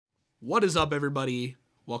What is up, everybody?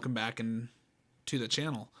 Welcome back to the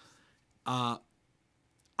channel.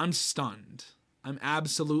 I'm stunned. I'm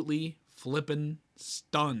absolutely flippin'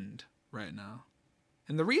 stunned right now.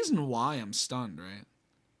 And the reason why I'm stunned, right?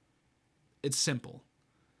 It's simple.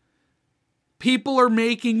 People are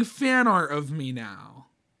making fan art of me now.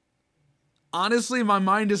 Honestly, my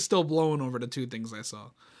mind is still blown over the two things I saw.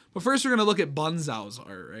 But first, we're going to look at bunzao's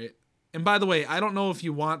art, right? And by the way, I don't know if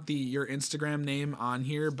you want your Instagram name on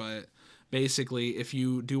here, but basically, if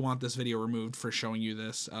you do want this video removed for showing you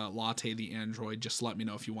this, Latte the Android, just let me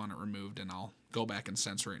know if you want it removed, and I'll go back and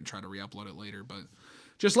censor it and try to re-upload it later, but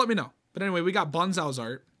just let me know. But anyway, we got bunzao's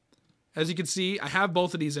art. As you can see, I have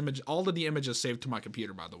both of these images, all of the images saved to my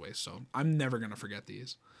computer, by the way, so I'm never going to forget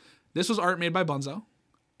these. This was art made by Bunzao,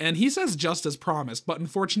 and he says just as promised, but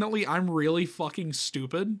unfortunately, I'm really fucking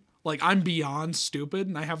stupid. Like, I'm beyond stupid,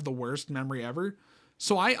 and I have the worst memory ever.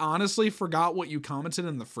 So I honestly forgot what you commented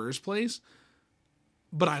in the first place,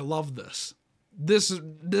 but I love this. This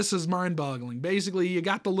is mind-boggling. Basically, you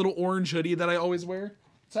got the little orange hoodie that I always wear.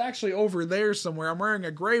 It's actually over there somewhere. I'm wearing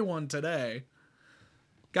a gray one today.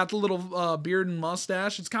 Got the little beard and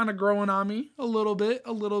mustache. It's kind of growing on me a little bit.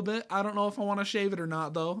 I don't know if I want to shave it or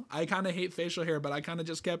not, though. I kind of hate facial hair, but I kind of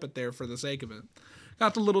just kept it there for the sake of it.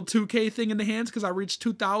 Got the little 2K thing in the hands because I reached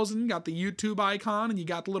 2,000. Got the YouTube icon, and you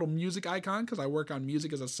got the little music icon because I work on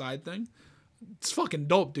music as a side thing. It's fucking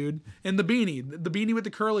dope, dude. And the beanie with the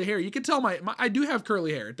curly hair. You can tell I do have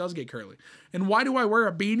curly hair. It does get curly. And why do I wear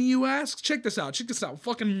a beanie, you ask? Check this out.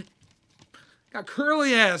 Fucking got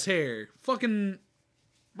curly ass hair. Fucking,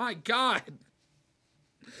 my God.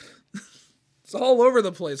 It's all over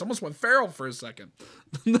the place. Almost went feral for a second.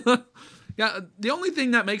 Yeah, the only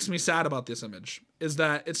thing that makes me sad about this image is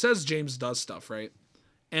that it says James Does Stuff, right?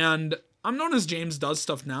 And I'm known as James Does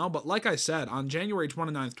Stuff now, but like I said, on January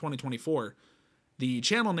 29th, 2024, the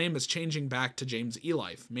channel name is changing back to James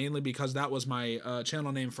eLife, mainly because that was my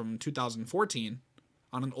channel name from 2014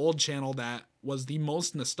 on an old channel that was the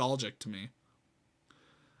most nostalgic to me.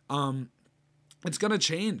 It's going to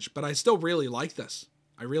change, but I still really like this.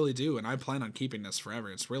 I really do, and I plan on keeping this forever.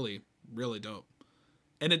 It's really, really dope.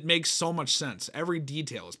 And it makes so much sense. Every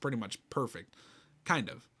detail is pretty much perfect. Kind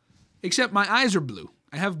of. Except my eyes are blue.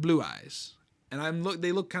 I have blue eyes. And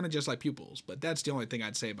they look kind of just like pupils. But that's the only thing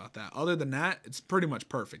I'd say about that. Other than that, it's pretty much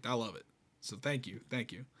perfect. I love it. So thank you.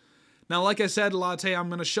 Thank you. Now, like I said, Latte, I'm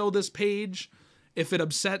going to show this page. If it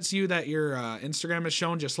upsets you that your Instagram is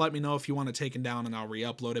shown, just let me know if you want it taken down and I'll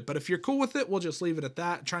re-upload it. But if you're cool with it, we'll just leave it at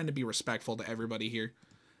that. Trying to be respectful to everybody here.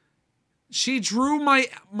 She drew my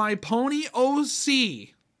pony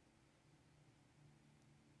OC.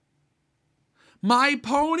 My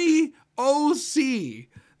pony OC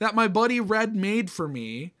that my buddy Red made for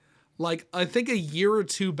me, like, I think a year or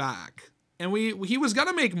two back. And he was going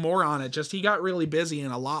to make more on it, just he got really busy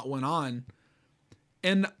and a lot went on.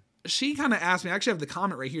 And she kind of asked me, I actually have the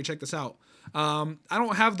comment right here, check this out. I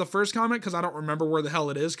don't have the first comment because I don't remember where the hell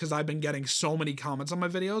it is because I've been getting so many comments on my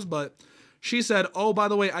videos, but she said, oh, by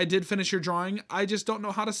the way, I did finish your drawing. I just don't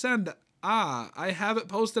know how to send. I have it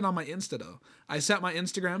posted on my Insta, though. I set my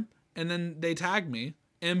Instagram, and then they tagged me,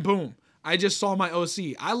 and boom. I just saw my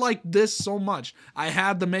OC. I like this so much. I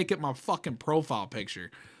had to make it my fucking profile picture.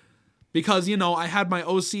 Because, you know, I had my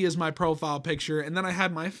OC as my profile picture, and then I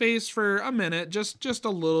had my face for a minute, just a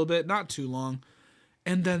little bit, not too long.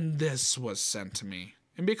 And then this was sent to me.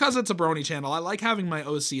 And because it's a brony channel, I like having my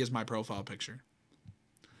OC as my profile picture.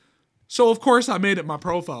 So, of course, I made it my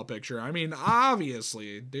profile picture. I mean,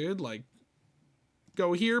 obviously, dude, like,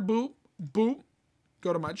 go here, boop, boop,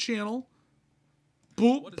 go to my channel,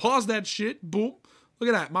 boop, pause that shit, boop. Look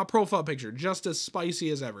at that, my profile picture, just as spicy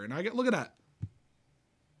as ever. And look at that.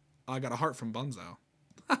 I got a heart from Bunzao.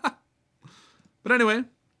 But anyway,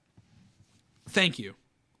 thank you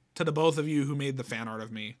to the both of you who made the fan art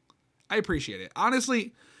of me. I appreciate it.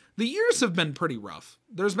 Honestly, the years have been pretty rough.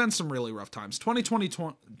 There's been some really rough times. 2020,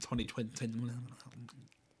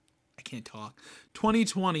 I can't talk.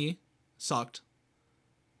 2020 sucked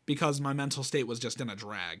because my mental state was just in a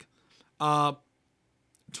drag.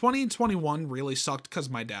 2021 really sucked because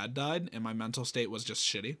my dad died and my mental state was just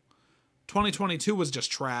shitty. 2022 was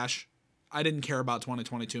just trash. I didn't care about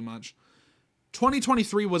 2022 much.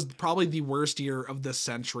 2023 was probably the worst year of this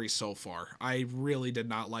century so far. I really did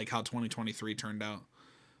not like how 2023 turned out.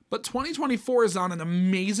 But 2024 is on an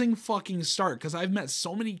amazing fucking start because I've met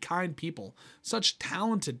so many kind people, such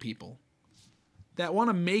talented people that want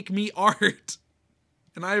to make me art.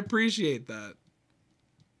 And I appreciate that.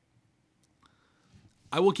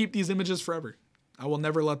 I will keep these images forever. I will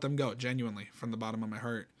never let them go, genuinely, from the bottom of my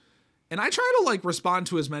heart. And I try to like respond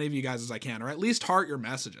to as many of you guys as I can, or at least heart your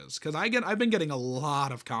messages, because I've been getting a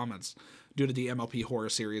lot of comments due to the MLP horror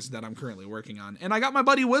series that I'm currently working on. And I got my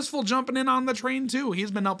buddy Wistful jumping in on the train too.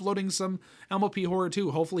 He's been uploading some MLP horror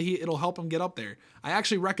too. Hopefully it'll help him get up there. I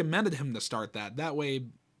actually recommended him to start that. That way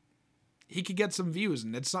he could get some views,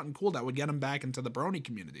 and it's something cool that would get him back into the brony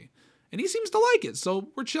community. And he seems to like it, so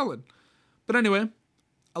we're chilling. But anyway,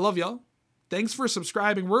 I love y'all. Thanks for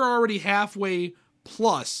subscribing. We're already halfway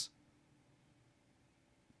plus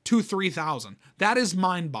to 3,000. That is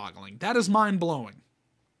mind-boggling. That is mind-blowing.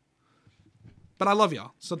 But I love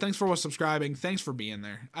y'all. So thanks for subscribing. Thanks for being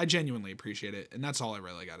there. I genuinely appreciate it. And that's all I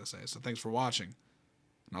really got to say. So thanks for watching.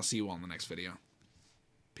 And I'll see you all in the next video.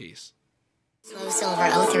 Peace. Slow Silver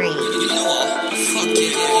 03.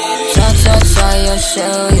 Your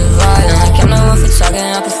shit, you violent. I'm not one for talking,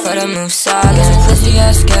 I prefer to move silent. Pussy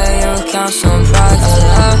ass girl, you count some progress.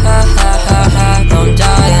 I'm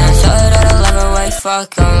dying. Tell her that I love her, wait,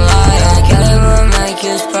 fuck, I'm lying. Get it, we'll make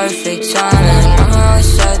it perfect time.